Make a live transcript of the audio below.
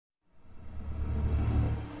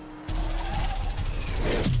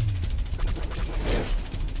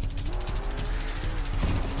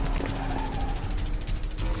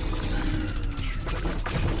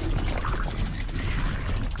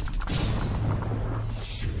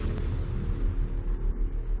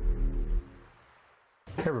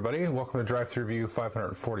Hey everybody, welcome to Drive-Thru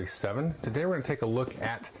 547. Today we're going to take a look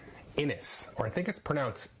at Innis, or I think it's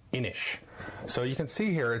pronounced Inish. So you can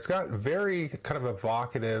see here it's got very kind of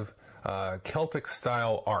evocative Celtic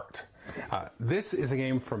style art. This is a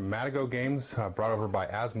game from Matagot Games brought over by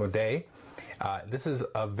Asmodee. This is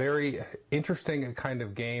a very interesting kind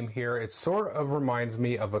of game here. It sort of reminds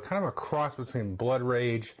me of a kind of a cross between Blood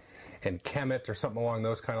Rage and Kemet or something along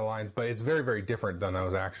those kind of lines, but it's very, very different than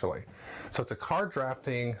those actually. So it's a card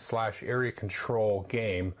drafting / area control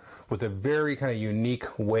game with a very kind of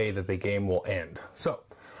unique way that the game will end. So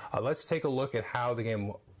let's take a look at how the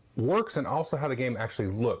game works and also how the game actually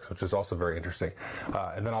looks, which is also very interesting.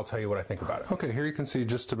 And then I'll tell you what I think about it. Okay, here you can see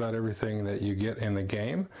just about everything that you get in the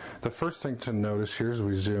game. The first thing to notice here as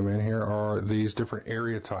we zoom in here are these different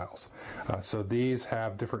area tiles. So these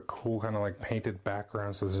have different cool kind of like painted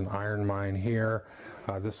backgrounds. So there's an iron mine here.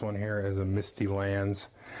 This one here is a Misty Lands.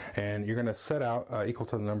 And you're going to set out equal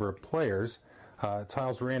to the number of players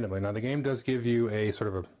tiles randomly. Now the game does give you a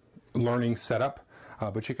sort of a learning setup.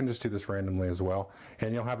 But you can just do this randomly as well.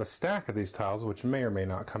 And you'll have a stack of these tiles, which may or may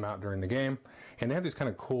not come out during the game. And they have this kind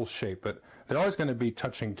of cool shape, but they're always going to be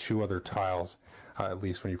touching two other tiles, at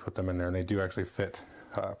least when you put them in there. And they do actually fit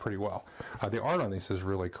pretty well. The art on these is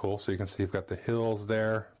really cool. So you can see you've got the hills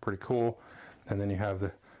there, pretty cool. And then you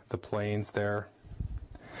have the plains there.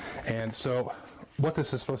 And so what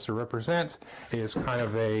this is supposed to represent is kind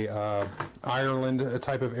of a Ireland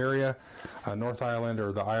type of area, North Ireland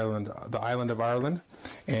or the island of Ireland,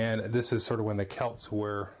 and this is sort of when the Celts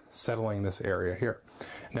were settling this area here.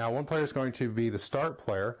 Now, one player is going to be the start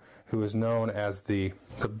player, who is known as the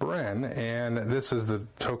Bren, and this is the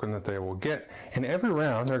token that they will get. And every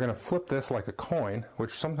round, they're going to flip this like a coin,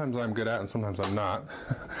 which sometimes I'm good at and sometimes I'm not.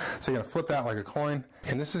 So you're going to flip that like a coin,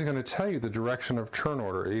 and this is going to tell you the direction of turn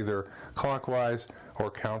order, either clockwise or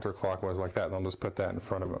counterclockwise like that, and I'll just put that in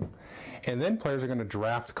front of them. And then players are going to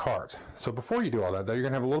draft cards. So before you do all that, though, you're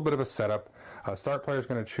going to have a little bit of a setup. Start player is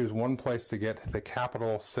going to choose one place to get the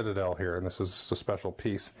capital citadel here, and this is just a special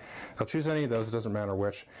piece. They'll choose any of those, it doesn't matter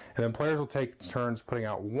which, and then players will take turns putting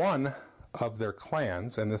out one of their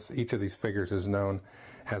clans, and each of these figures is known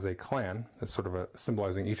as a clan. It's sort of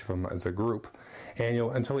symbolizing each of them as a group, and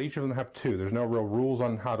until each of them have two. There's no real rules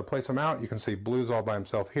on how to place them out. You can see blue's all by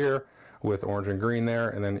himself here, with orange and green there,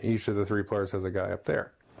 and then each of the three players has a guy up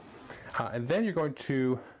there. And then you're going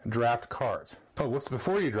to draft cards.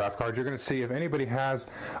 Before you draft cards, you're going to see if anybody has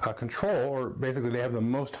control, or basically they have the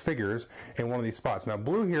most figures in one of these spots. Now,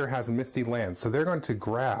 blue here has Misty Lands, so they're going to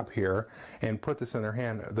grab here and put this in their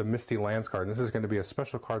hand, the Misty Lands card. And this is going to be a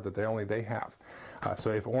special card that only they have.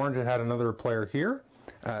 So if orange had another player here,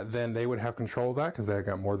 then they would have control of that because they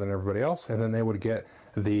got more than everybody else, and then they would get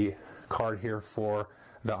the card here for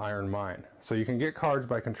the Iron Mine. So you can get cards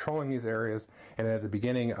by controlling these areas, and at the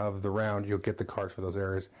beginning of the round you'll get the cards for those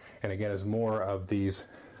areas. And again, as more of these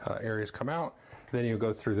areas come out, then you'll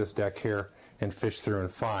go through this deck here and fish through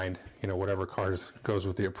and find whatever cards goes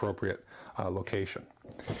with the appropriate location.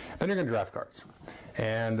 Then you're going to draft cards,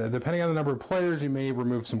 and depending on the number of players, you may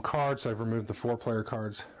remove some cards. So I've removed the 4-player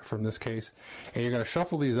cards from this case, and you're going to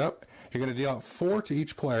shuffle these up. You're going to deal out 4 to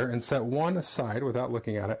each player and set one aside without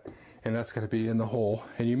looking at it, and that's going to be in the hole,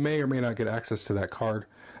 and you may or may not get access to that card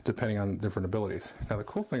depending on different abilities. Now, the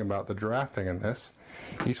cool thing about the drafting in this,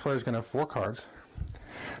 each player is going to have 4 cards,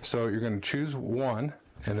 so you're going to choose 1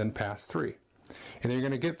 and then pass 3, and then you're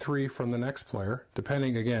going to get 3 from the next player,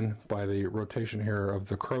 depending again by the rotation here of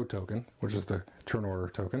the crow token, which is the turn order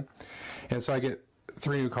token. And so I get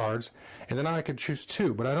 3 new cards, and then I could choose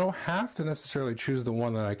 2, but I don't have to necessarily choose the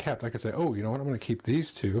one that I kept. I could say, oh, you know what, I'm going to keep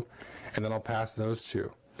these 2, and then I'll pass those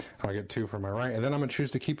 2. I'll get 2 from my right, and then I'm going to choose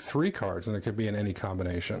to keep 3 cards, and it could be in any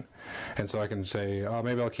combination. And so I can say, oh,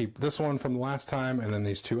 maybe I'll keep this one from the last time, and then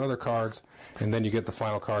these 2 other cards, and then you get the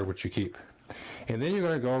final card, which you keep. And then you're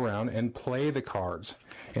going to go around and play the cards.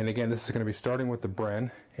 And again, this is going to be starting with the Bren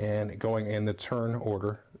and going in the turn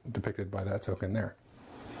order depicted by that token there.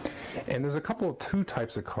 And there's 2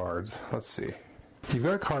 types of cards. Let's see. You've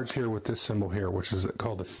got cards here with this symbol here, which is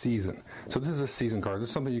called a season. So this is a season card. This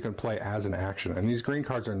is something you can play as an action. And these green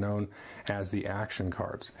cards are known as the action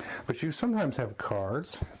cards. But you sometimes have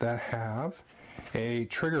cards that have a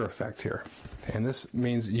trigger effect here. And this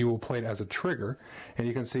means you will play it as a trigger. And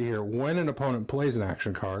you can see here, when an opponent plays an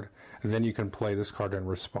action card, then you can play this card in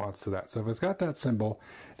response to that. So if it's got that symbol,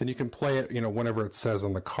 then you can play it, whenever it says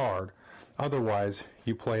on the card. Otherwise,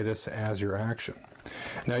 you play this as your action.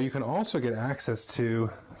 Now you can also get access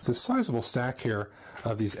to this sizable stack here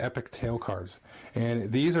of these epic tail cards,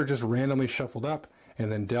 and these are just randomly shuffled up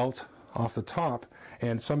and then dealt off the top,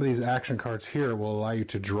 and some of these action cards here will allow you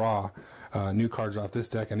to draw new cards off this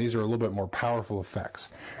deck, and these are a little bit more powerful effects.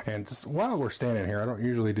 And just while we're standing here, I don't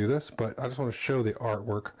usually do this, but I just want to show the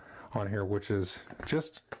artwork on here, which is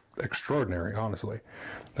just extraordinary, honestly.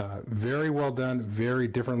 Very well done, very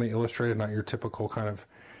differently illustrated, not your typical kind of,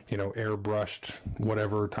 airbrushed,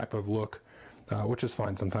 whatever type of look, which is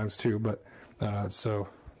fine sometimes too, but so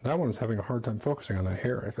that one's having a hard time focusing on that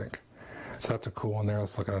hair, I think. So that's a cool one there.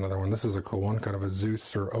 Let's look at another one. This is a cool one, kind of a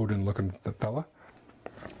Zeus or Odin looking fella.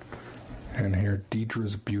 And here,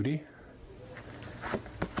 Deidre's Beauty.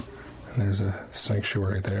 And there's a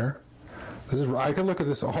Sanctuary there. I could look at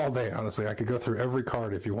this all day, honestly. I could go through every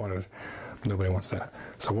card if you wanted. Nobody wants that.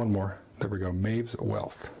 So one more. There we go. Maeve's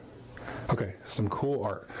Wealth. Okay, some cool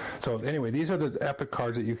art. So anyway, these are the epic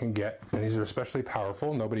cards that you can get, and these are especially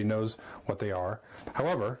powerful. Nobody knows what they are.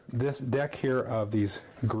 However, this deck here of these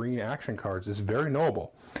green action cards is very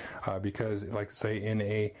knowable because, like say, in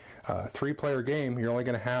a 3-player game, you're only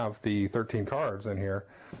going to have the 13 cards in here,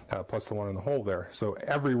 plus the one in the hole there. So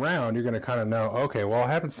every round, you're going to kind of know, okay, well,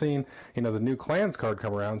 I haven't seen the new clans card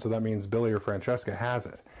come around, so that means Billy or Francesca has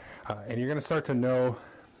it. And you're going to start to know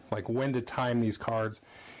like when to time these cards,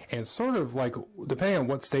 and sort of like, depending on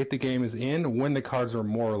what state the game is in, when the cards are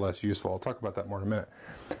more or less useful. I'll talk about that more in a minute.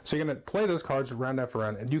 So you're going to play those cards round after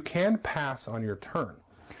round, and you can pass on your turn.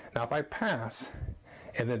 Now, if I pass,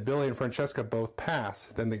 and then Billy and Francesca both pass,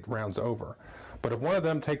 then the round's over. But if one of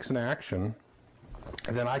them takes an action,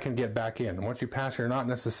 then I can get back in. And once you pass, you're not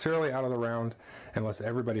necessarily out of the round unless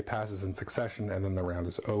everybody passes in succession, and then the round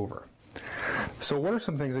is over. So what are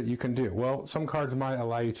some things that you can do? Well, some cards might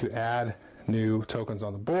allow you to add new tokens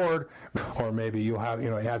on the board, or maybe you'll have,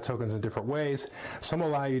 add tokens in different ways. Some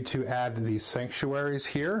allow you to add these sanctuaries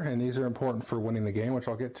here, and these are important for winning the game, which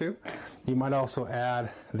I'll get to. You might also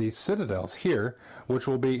add these citadels here, which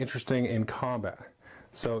will be interesting in combat.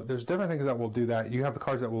 So there's different things that will do that. You have the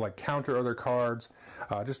cards that will like counter other cards,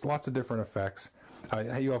 just lots of different effects.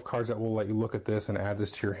 You have cards that will let you look at this and add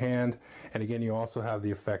this to your hand. And again, you also have the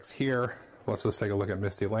effects here. Let's just take a look at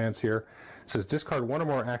Misty Lands here. It says discard one or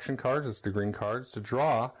more action cards, it's the green cards, to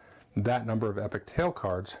draw that number of epic tail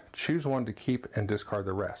cards. Choose one to keep and discard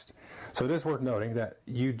the rest. So it is worth noting that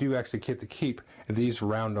you do actually get to keep these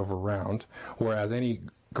round over round, whereas any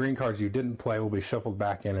green cards you didn't play will be shuffled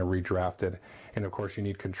back in and redrafted. And of course, you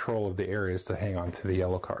need control of the areas to hang on to the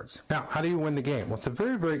yellow cards. Now, how do you win the game? Well, it's a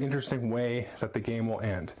very, very interesting way that the game will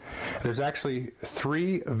end. There's actually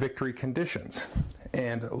 3 victory conditions,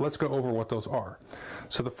 and let's go over what those are.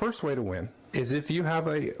 So the first way to win is if you have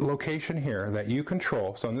a location here that you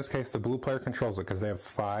control. So in this case, the blue player controls it because they have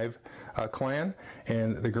 5 clan,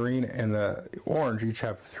 and the green and the orange each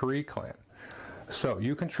have 3 clan. So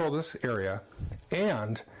you control this area,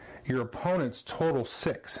 and your opponent's total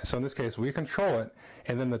 6. So in this case, we control it,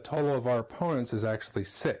 and then the total of our opponents is actually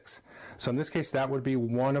 6. So in this case, that would be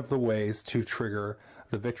one of the ways to trigger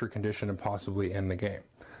the victory condition and possibly end the game.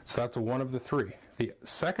 So that's one of the 3. The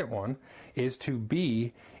second one is to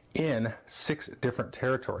be in 6 different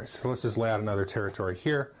territories. So let's just lay out another territory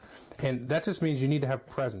here. And that just means you need to have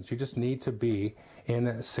presence. You just need to be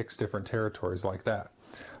in 6 different territories like that.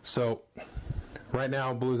 So right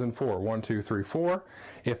now, blue's in 4. 1, 2, 3, 4.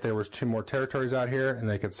 If there was 2 more territories out here and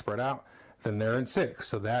they could spread out, then they're in 6.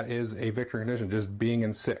 So that is a victory condition, just being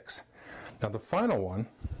in 6. Now the final one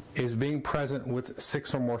is being present with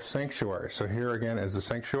 6 or more sanctuaries. So here again is the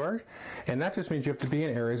sanctuary, and that just means you have to be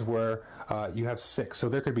in areas where you have 6. So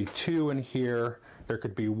there could be 2 in here, there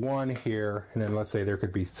could be 1 here, and then let's say there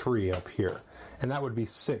could be 3 up here, and that would be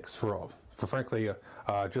 6 for frankly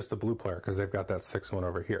just the blue player because they've got that 6th one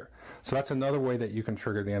over here. So that's another way that you can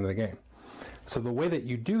trigger the end of the game. So the way that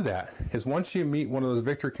you do that is once you meet one of those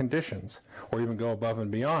victory conditions, or even go above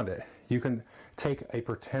and beyond it, you can take a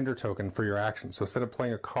pretender token for your action. So instead of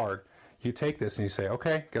playing a card, you take this and you say,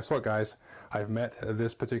 okay, guess what, guys? I've met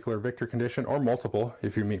this particular victory condition, or multiple,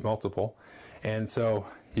 if you meet multiple. And so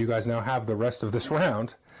you guys now have the rest of this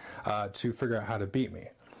round to figure out how to beat me.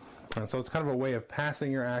 And so it's kind of a way of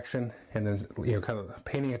passing your action and then kind of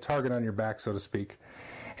painting a target on your back, so to speak,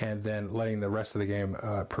 and then letting the rest of the game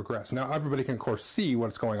progress. Now, everybody can, of course, see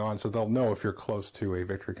what's going on, so they'll know if you're close to a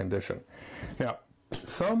victory condition. Now,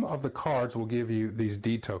 some of the cards will give you these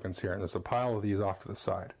deed tokens here, and there's a pile of these off to the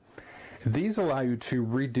side. These allow you to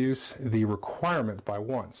reduce the requirement by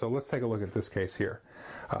 1. So let's take a look at this case here.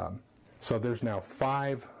 So there's now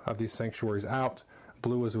 5 of these sanctuaries out.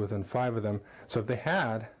 Blue is within 5 of them. So if they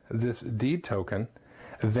had this deed token,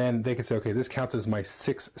 then they could say, okay, this counts as my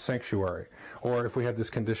 6th sanctuary. Or if we had this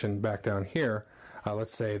condition back down here,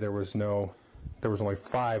 let's say there was only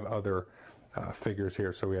 5 other figures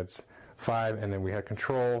here. So we had 5, and then we had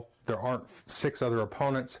control. There aren't 6 other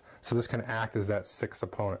opponents, So this can act as that 6th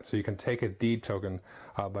opponent. So you can take a deed token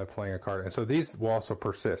by playing a card. And so these will also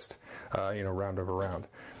persist, round over round.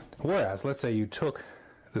 Whereas, let's say you took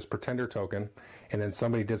this pretender token and then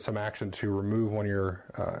somebody did some action to remove one of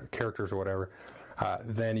your characters or whatever,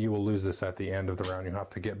 then you will lose this at the end of the round. You have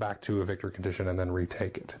to get back to a victory condition and then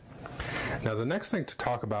retake it. Now the next thing to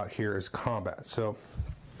talk about here is combat. So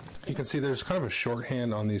you can see there's kind of a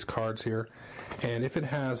shorthand on these cards here, and if it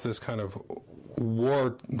has this kind of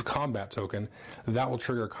war combat token, that will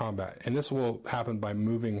trigger combat, and this will happen by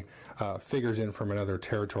moving figures in from another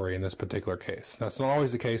territory in this particular case. That's not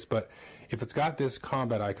always the case, but if it's got this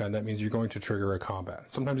combat icon, that means you're going to trigger a combat.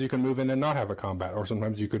 Sometimes you can move in and not have a combat, or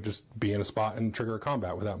sometimes you could just be in a spot and trigger a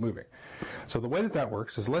combat without moving. So the way that that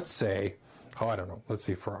works is, let's say, let's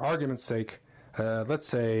see, for argument's sake, let's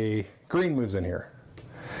say green moves in here,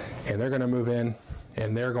 and they're going to move in,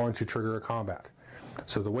 and they're going to trigger a combat.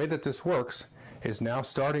 So the way that this works is, now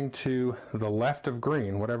starting to the left of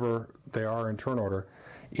green, whatever they are in turn order,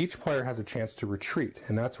 each player has a chance to retreat,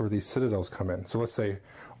 and that's where these citadels come in. So let's say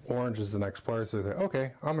orange is the next player, so they say,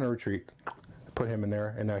 okay, I'm going to retreat, put him in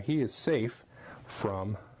there, and now he is safe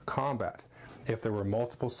from combat. If there were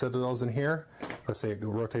multiple citadels in here, let's say it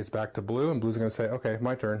rotates back to blue, and blue's going to say, okay,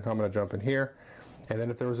 my turn, I'm going to jump in here. And then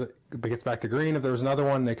if it gets back to green, if there was another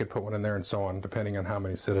one, they could put one in there, and so on, depending on how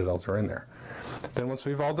many citadels are in there. Then once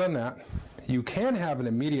we've all done that, you can have an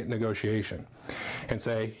immediate negotiation and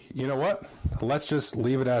say, you know what, let's just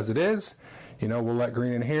leave it as it is. We'll let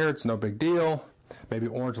green in here, it's no big deal. Maybe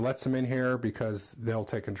orange lets them in here because they'll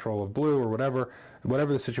take control of blue or whatever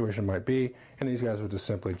the situation might be, and these guys would just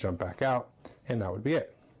simply jump back out, and that would be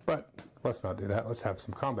it. But let's not do that, let's have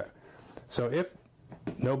some combat. So if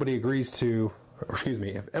nobody agrees to,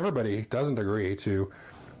 if everybody doesn't agree to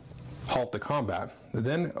halt the combat,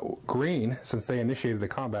 then green, since they initiated the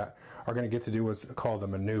combat, are going to get to do what's called a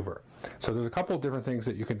maneuver. So there's a couple of different things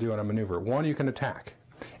that you can do on a maneuver. One, you can attack.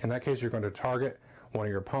 In that case, you're going to target one of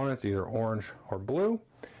your opponents, either orange or blue.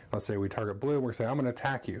 Let's say we target blue, we're going to say, I'm going to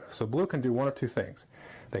attack you. So blue can do one of two things.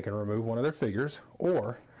 They can remove one of their figures,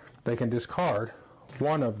 or they can discard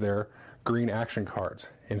one of their green action cards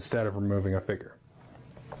instead of removing a figure.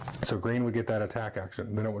 So green would get that attack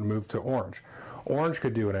action, then it would move to orange. Orange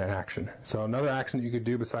could do an action. So another action that you could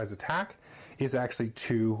do besides attack is actually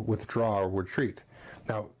to withdraw or retreat.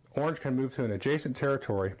 Now, orange can move to an adjacent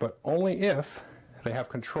territory, but only if they have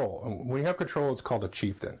control. And when you have control, it's called a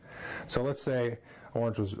chieftain. So let's say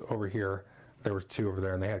orange was over here, there was two over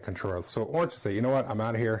there, and they had control. So orange would say, you know what, I'm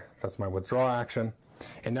out of here. That's my withdraw action.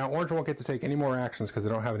 And now orange won't get to take any more actions because they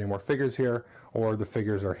don't have any more figures here, or the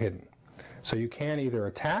figures are hidden. So you can either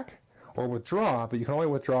attack or withdraw, but you can only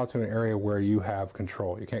withdraw to an area where you have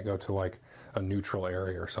control. You can't go to like a neutral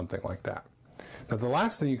area or something like that. Now the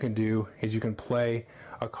last thing you can do is you can play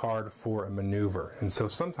a card for a maneuver. And so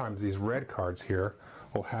sometimes these red cards here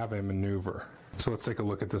will have a maneuver. So let's take a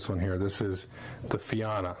look at this one here. This is the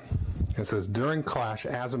Fianna. It says, during clash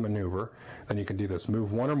as a maneuver, then you can do this.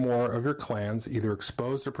 Move one or more of your clans, either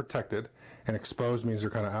exposed or protected. And exposed means they're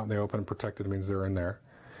kind of out in the open, protected means they're in there.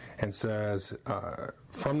 And says,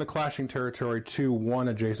 from the clashing territory to one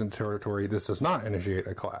adjacent territory, this does not initiate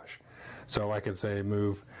a clash. So I could say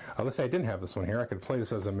move, let's say I didn't have this one here, I could play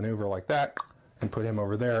this as a maneuver like that, and put him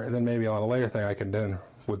over there, and then maybe on a later thing I can then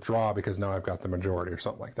withdraw because now I've got the majority or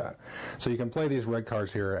something like that. So you can play these red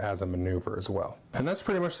cards here as a maneuver as well. And that's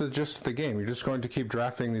pretty much the gist of the game. You're just going to keep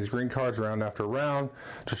drafting these green cards round after round,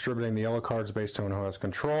 distributing the yellow cards based on who has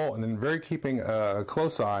control, and then keeping a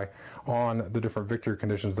close eye on the different victory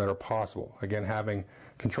conditions that are possible. Again, having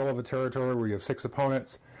control of a territory where you have 6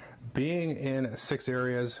 opponents, being in 6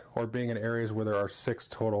 areas, or being in areas where there are 6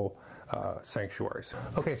 total sanctuaries.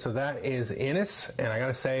 Okay, so that is Innis, and I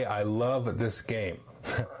gotta say, I love this game.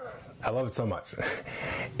 I love it so much.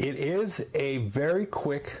 It is a very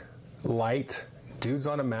quick, light, dudes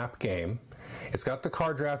on a map game. It's got the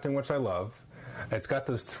card drafting, which I love. It's got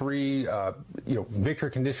those 3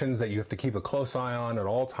 victory conditions that you have to keep a close eye on at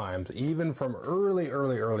all times, even from early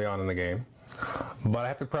on in the game. But I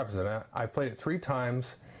have to preface it, I've played it 3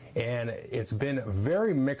 times, and it's been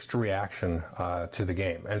very mixed reaction to the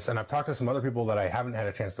game. And I've talked to some other people that I haven't had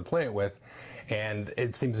a chance to play it with, and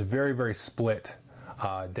it seems very, very split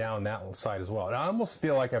down that side as well. And I almost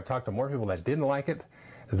feel like I've talked to more people that didn't like it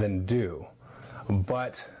than do.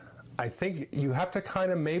 But I think you have to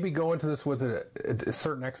kind of maybe go into this with a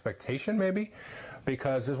certain expectation, maybe,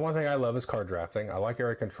 because there's one thing I love is card drafting. I like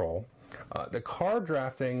area control. The card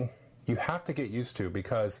drafting you have to get used to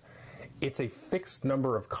because it's a fixed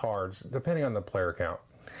number of cards depending on the player count.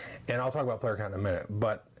 And I'll talk about player count in a minute.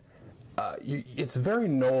 But it's very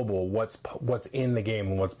knowable what's in the game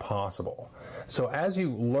and what's possible. So as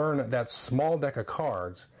you learn that small deck of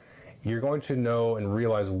cards, you're going to know and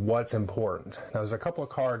realize what's important. Now, there's a couple of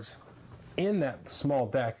cards in that small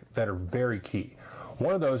deck that are very key.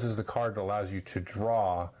 One of those is the card that allows you to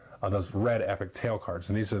draw those red epic tail cards,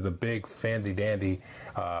 and these are the big fancy dandy,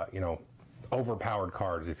 overpowered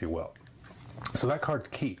cards, if you will. So that card's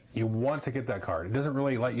key. You want to get that card. It doesn't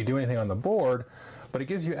really let you do anything on the board, but it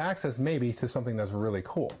gives you access maybe to something that's really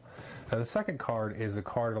cool. Now the second card is a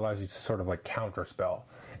card that allows you to sort of like counter spell.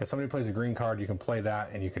 If somebody plays a green card, you can play that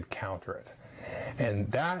and you could counter it.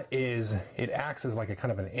 And it acts as like a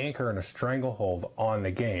kind of an anchor and a stranglehold on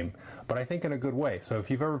the game, but I think in a good way. So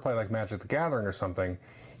if you've ever played like Magic the Gathering or something,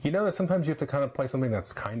 you know that sometimes you have to kind of play something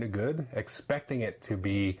that's kind of good, expecting it to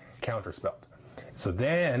be counterspelled. So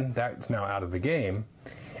then that's now out of the game,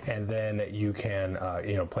 and then you can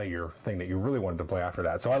play your thing that you really wanted to play after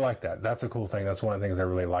that. So I like that. That's a cool thing. That's one of the things I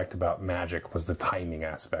really liked about Magic was the timing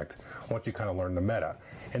aspect. Once you kind of learn the meta,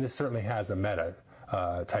 and this certainly has a meta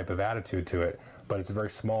type of attitude to it, but it's a very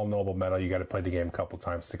small, noble meta. You got to play the game a couple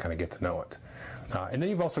times to kind of get to know it. And then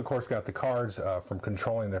you've also, of course, got the cards from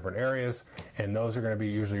controlling different areas, and those are going to be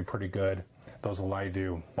usually pretty good. Those allow you to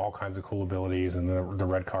do all kinds of cool abilities, and the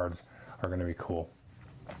red cards are going to be cool.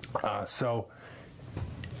 So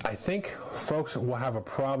I think folks will have a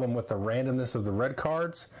problem with the randomness of the red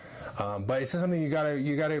cards, but it's just something you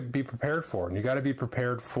gotta be prepared for, and you got to be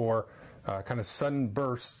prepared for kind of sudden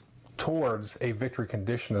bursts towards a victory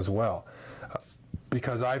condition as well.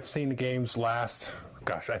 Because I've seen the games last,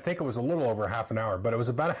 I think it was a little over half an hour, but it was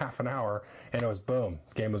about a half an hour, and it was boom,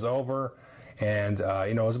 game was over, and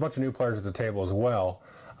it was a bunch of new players at the table as well.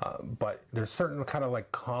 But there's certain kind of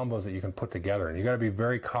like combos that you can put together, and you got to be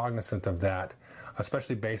very cognizant of that,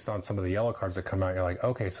 especially based on some of the yellow cards that come out. You're like,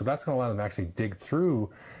 okay, so that's going to allow them to actually dig through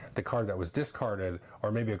the card that was discarded,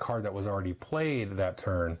 or maybe a card that was already played that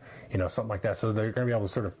turn, something like that. So they're going to be able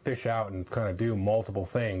to sort of fish out and kind of do multiple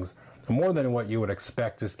things, more than what you would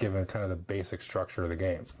expect just given kind of the basic structure of the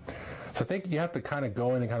game. So I think you have to kind of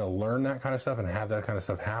go in and kind of learn that kind of stuff and have that kind of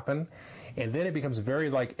stuff happen. And then it becomes very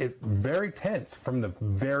tense from the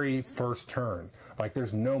very first turn. Like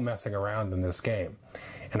there's no messing around in this game.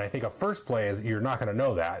 And I think a first play is you're not going to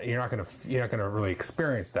know that. You're not going to really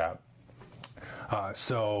experience that.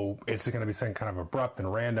 So it's going to be something kind of abrupt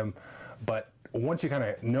and random. But once you kind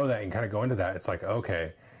of know that and kind of go into that, it's like,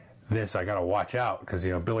 okay, this I got to watch out because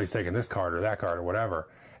Billy's taking this card or that card or whatever,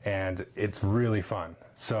 and it's really fun.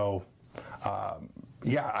 So.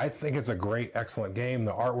 I think it's a great, excellent game.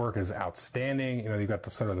 The artwork is outstanding. You've got the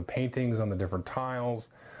sort of the paintings on the different tiles,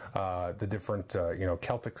 the different,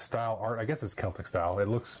 Celtic style art. I guess it's Celtic style. It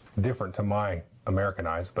looks different to my American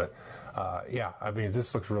eyes, but it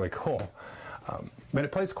just looks really cool. But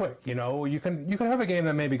it plays quick. You can have a game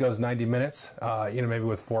that maybe goes 90 minutes. Maybe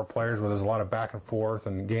with 4 players where there's a lot of back and forth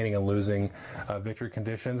and gaining and losing victory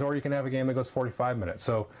conditions, or you can have a game that goes 45 minutes.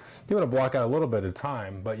 So you want to block out a little bit of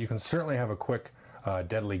time, but you can certainly have a quick,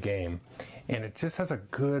 deadly game, and it just has a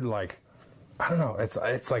good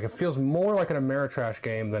it's like it feels more like an Ameritrash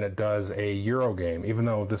game than it does a Euro game, even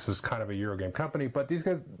though this is kind of a Euro game company. But these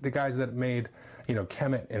guys, the guys that made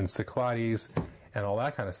Kemet and Cyclades and all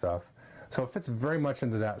that kind of stuff. So it fits very much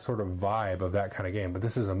into that sort of vibe of that kind of game. But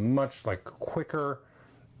this is a much quicker.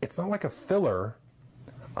 It's not like a filler,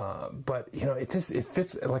 but it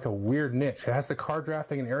fits like a weird niche. It has the card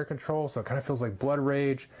drafting and area control, so it kind of feels like Blood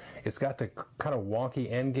Rage. It's got the kind of wonky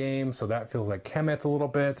end game, so that feels like Kemet a little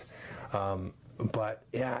bit. But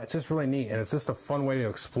yeah, it's just really neat, and it's just a fun way to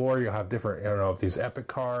explore. You'll have different, these epic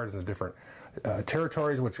cards and the different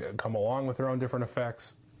territories which come along with their own different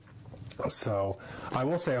effects. So I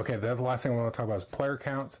will say, okay, the last thing I want to talk about is player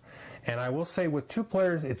counts. And I will say with 2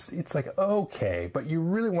 players, it's like okay, but you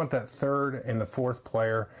really want that third and the fourth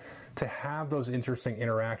player to have those interesting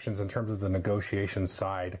interactions in terms of the negotiation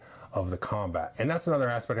side of the combat. And that's another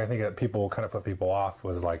aspect I think that people kind of put people off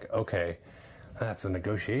was like, okay, that's a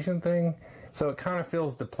negotiation thing. So it kind of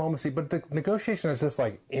feels diplomacy, but the negotiation is just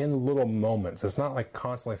like in little moments. It's not like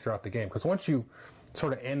constantly throughout the game, because once you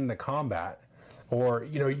sort of end the combat, or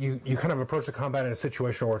you kind of approach the combat in a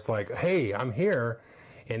situation where it's like, hey, I'm here,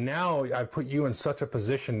 and now I've put you in such a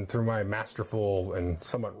position through my masterful and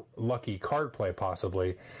somewhat lucky card play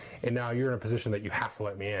possibly, and now you're in a position that you have to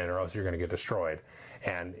let me in or else you're going to get destroyed.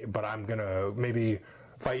 But I'm going to maybe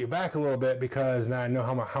fight you back a little bit because now I know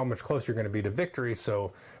how much closer you're going to be to victory,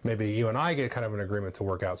 so maybe you and I get kind of an agreement to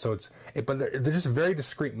work out. So but they're just very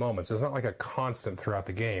discrete moments. It's not like a constant throughout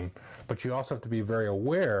the game, but you also have to be very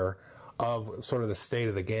aware of sort of the state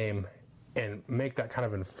of the game and make that kind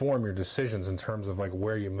of inform your decisions in terms of like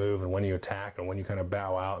where you move and when you attack and when you kind of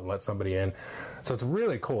bow out and let somebody in. So it's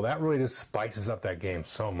really cool. That really just spices up that game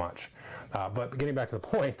so much. But getting back to the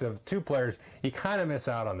point of 2 players, you kind of miss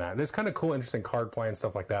out on that. There's kind of cool, interesting card play and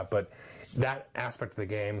stuff like that, but that aspect of the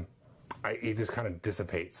game, it just kind of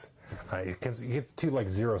dissipates. Because you get too like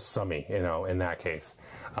zero-summy, you know, in that case.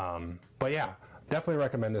 But yeah, definitely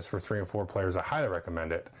recommend this for 3 and 4 players. I highly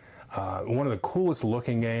recommend it. One of the coolest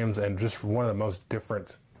looking games and just one of the most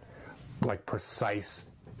different, like precise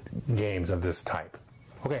games of this type.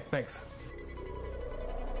 Okay, thanks.